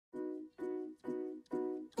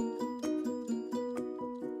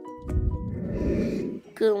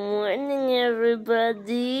Good morning,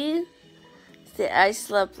 everybody. See, I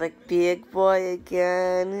slept like big boy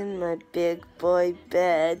again in my big boy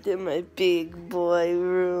bed in my big boy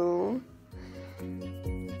room.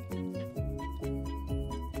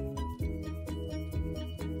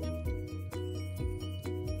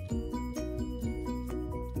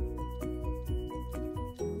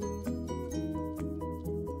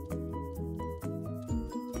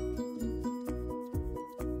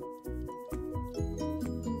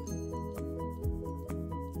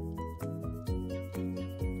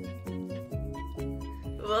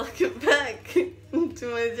 Welcome back to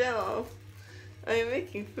my channel. I am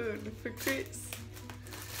making food for Chris.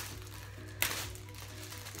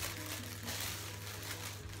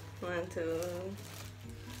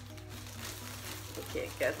 Okay,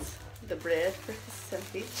 got the bread for his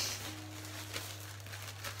sandwich.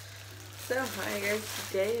 So, how you guys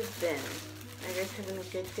today have been? Are you guys having a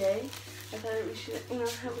good day? I thought we should,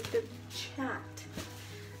 have a good chat.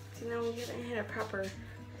 We haven't had a proper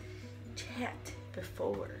chat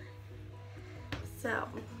before. So,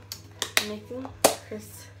 I'm making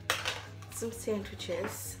Chris some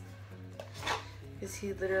sandwiches because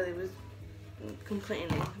he literally was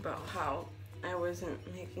complaining about how I wasn't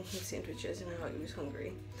making him sandwiches and how he was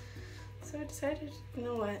hungry. So I decided, you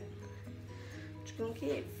know what, I'm just gonna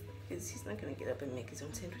give, because he's not gonna get up and make his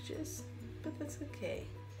own sandwiches, but that's okay.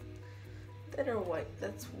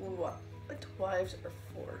 That's what wives are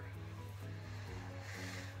for.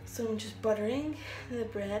 So I'm just buttering the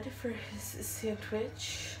bread for his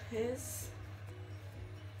sandwich. Yes,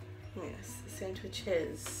 the sandwich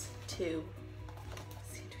is 2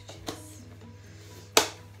 sandwiches.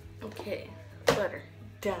 Okay, butter,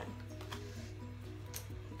 done.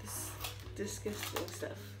 This disgusting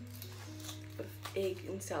stuff of egg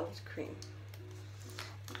and salad cream.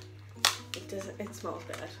 It smells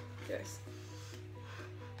bad, guys.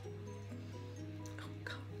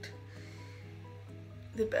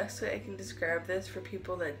 The best way I can describe this for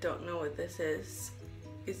people that don't know what this is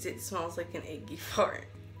it smells like an eggy fart.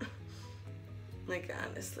 Like,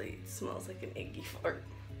 honestly, it smells like an eggy fart.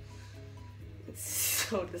 It's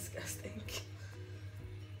so disgusting.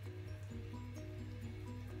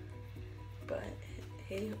 But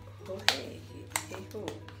hey ho,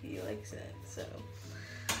 he likes it, so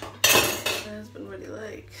my husband really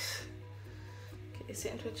likes. Okay,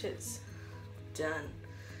 sandwiches done.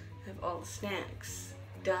 I have all the snacks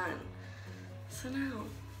done. So now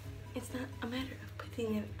it's not a matter of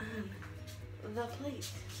putting it on the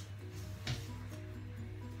plate.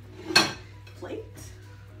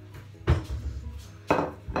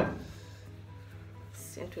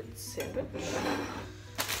 Sandwich.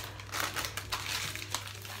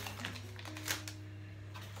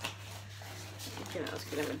 Okay, now let's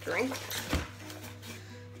get him a drink.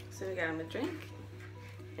 So we got him a drink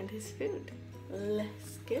and his food.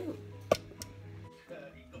 Let's go.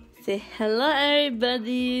 Say hello,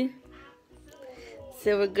 everybody.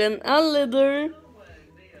 So we're going out later.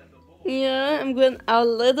 Yeah, I'm going out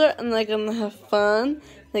later and I'm gonna have fun.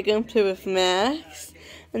 I'm gonna play with Max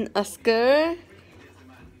and Oscar.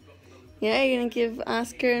 Yeah, you're gonna give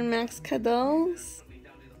Oscar and Max cuddles.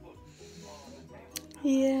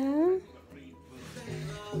 Yeah.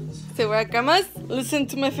 So we're at Grandma's. Listen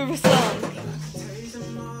to my favorite song.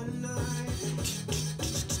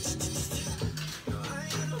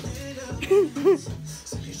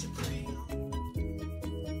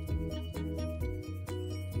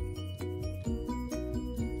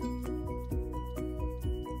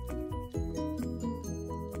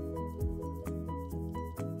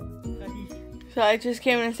 So I just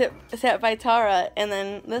came and sat by Tara, and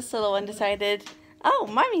then this little one decided, oh,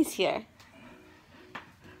 Mommy's here.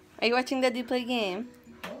 Are you watching Daddy play game?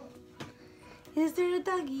 Is there a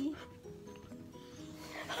doggy?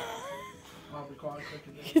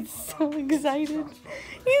 He's so excited.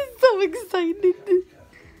 He's so excited.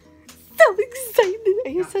 So excited.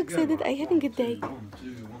 Are you so excited? Are you having a good day?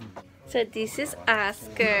 So this is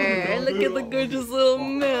Oscar. Look at the gorgeous little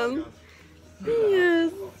man.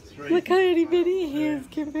 Yes. Look how itty bitty he is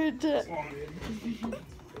compared to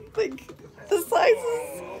like the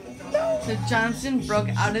sizes. No. So Johnson broke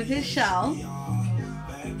out of his shell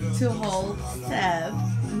to hold Seb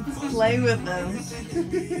and play with him.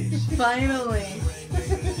 Finally.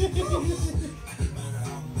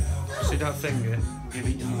 See that finger? Give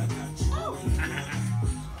it time.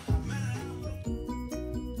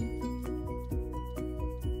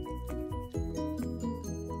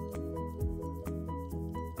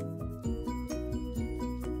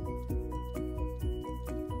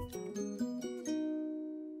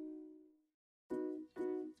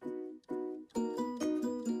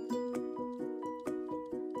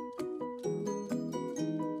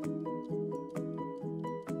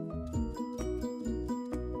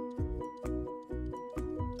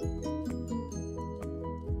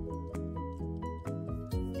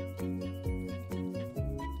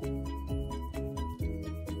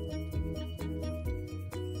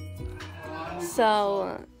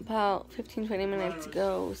 So, about 15-20 minutes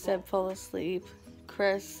ago, Seb fell asleep.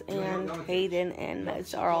 Chris and Hayden and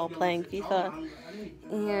Meds are all playing FIFA.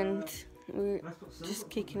 And we're just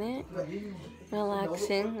kicking it,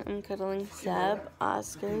 relaxing. I'm cuddling Seb.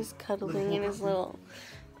 Oscar's cuddling in his little,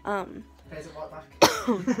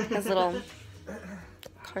 his little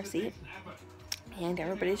car seat. And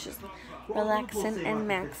everybody's just relaxing and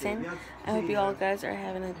maxing. I hope you all guys are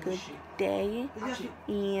having a good day.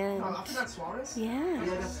 And yeah.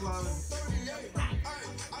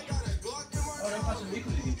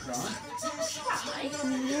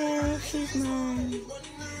 Yeah, she's mine.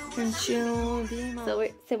 And she'll be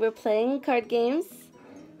mine. So we're playing card games.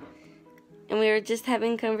 And we were just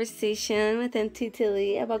having conversation with Auntie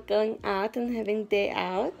Tilly about going out and having day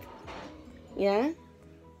out. Yeah?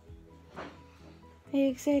 Are you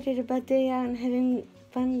excited about day out and having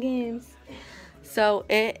fun games? So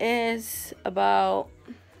it is about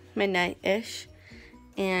midnight-ish,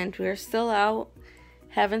 and we're still out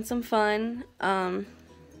having some fun.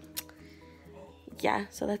 Yeah,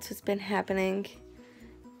 so that's what's been happening,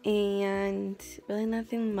 and really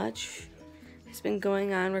nothing much has been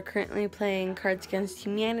going on. We're currently playing Cards Against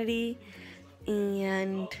Humanity,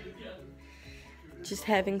 and just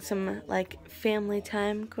having some, like, family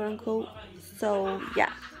time, quote-unquote. So,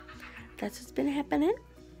 yeah, that's what's been happening.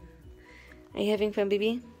 Are you having fun,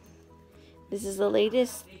 baby? This is the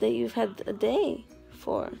latest that you've had a day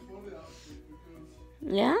for.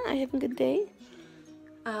 Yeah? Are you having a good day?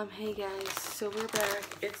 Hey guys, so we're back.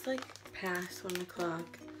 It's like past 1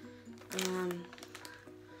 o'clock. Yeah,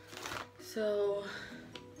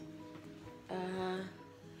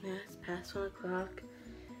 it's past 1 o'clock.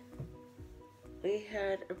 We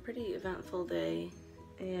had a pretty eventful day,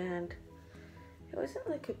 and it wasn't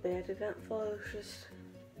like a bad eventful, it was just,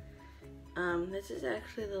 this is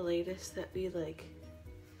actually the latest that we, like,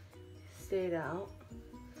 stayed out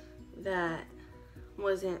that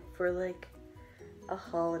wasn't for, like, a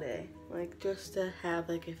holiday, like, just to have,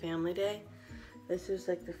 like, a family day. This was,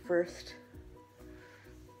 like, the first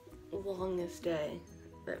longest day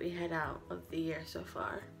that we had out of the year so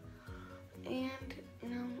far. And, you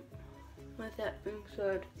know, with that being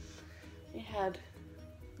said, we had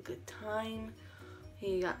a good time.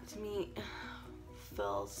 We got to meet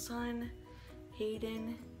Phil's son,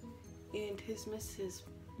 Hayden, and his Mrs.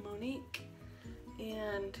 Monique.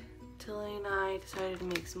 And Tilly and I decided to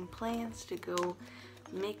make some plans to go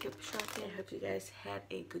makeup shopping. I hope you guys had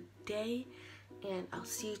a good day, and I'll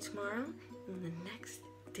see you tomorrow in the next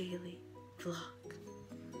daily vlog.